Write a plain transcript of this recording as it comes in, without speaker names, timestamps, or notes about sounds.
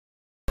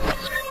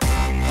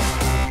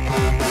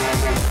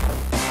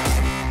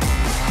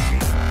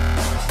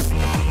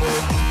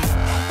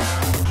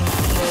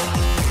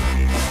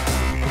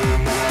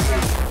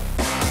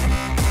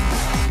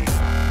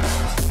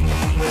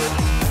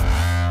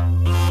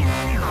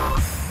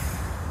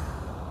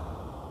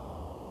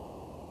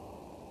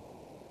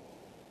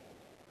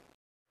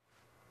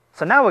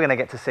So now we're going to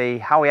get to see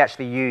how we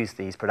actually use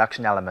these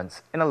production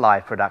elements in a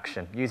live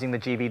production using the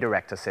GV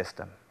Director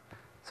system.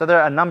 So there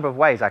are a number of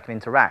ways I can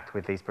interact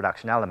with these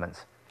production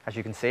elements. As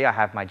you can see, I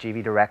have my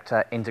GV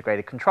Director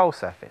integrated control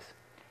surface.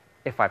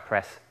 If I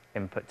press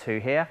Input 2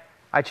 here,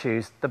 I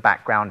choose the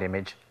background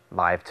image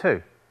Live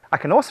 2. I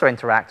can also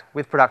interact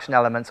with production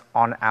elements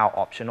on our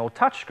optional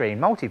touchscreen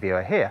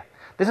multi-viewer here.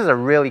 This is a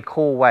really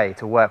cool way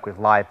to work with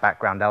live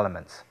background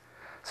elements.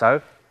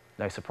 So,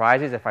 no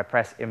surprises, if I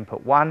press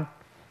Input 1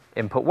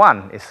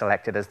 is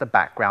selected as the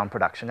background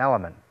production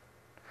element.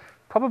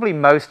 Probably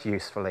most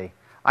usefully,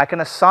 I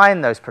can assign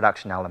those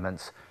production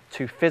elements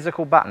to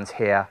physical buttons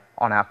here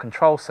on our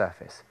control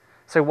surface.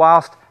 So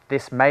whilst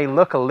this may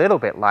look a little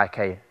bit like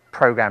a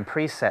program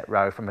preset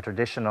row from a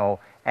traditional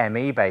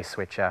ME-based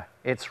switcher,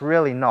 it's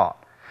really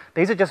not.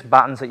 These are just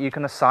buttons that you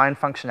can assign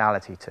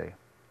functionality to.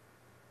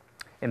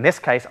 In this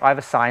case, I've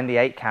assigned the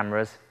 8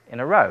 cameras in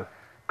a row,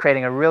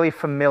 creating a really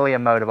familiar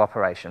mode of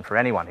operation for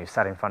anyone who's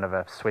sat in front of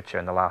a switcher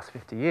in the last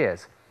 50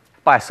 years.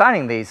 By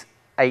assigning these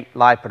 8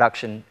 live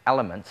production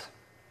elements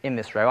in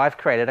this row, I've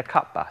created a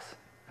cut bus,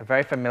 a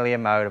very familiar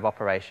mode of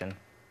operation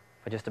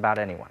for just about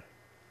anyone.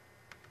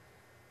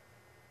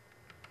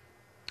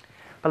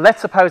 But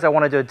let's suppose I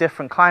want to do a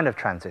different kind of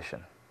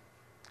transition.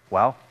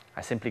 Well,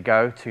 I simply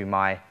go to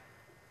my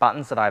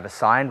buttons that I've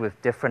assigned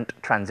with different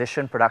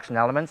transition production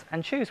elements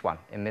and choose one.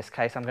 In this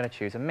case, I'm going to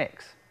choose a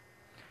mix.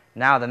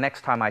 Now, the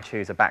next time I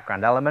choose a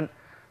background element,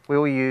 we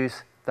will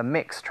use the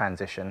mix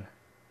transition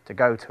to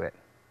go to it.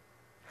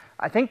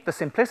 I think the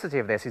simplicity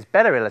of this is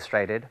better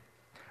illustrated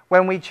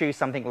when we choose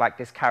something like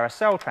this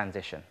carousel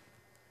transition.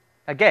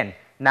 Again,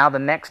 now the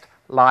next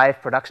live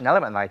production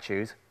element that I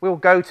choose, we'll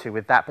go to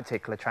with that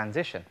particular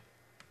transition.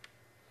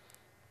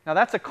 Now,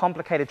 that's a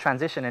complicated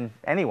transition in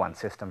anyone's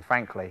system,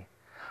 frankly.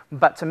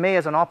 But to me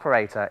as an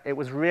operator, it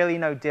was really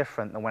no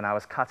different than when I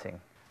was cutting.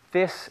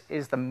 This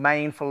is the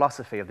main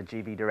philosophy of the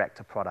GV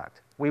Director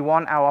product. We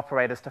want our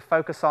operators to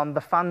focus on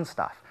the fun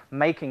stuff,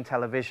 making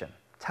television,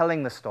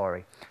 telling the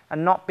story,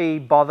 and not be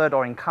bothered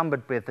or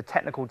encumbered with the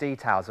technical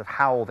details of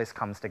how all this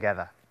comes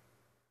together.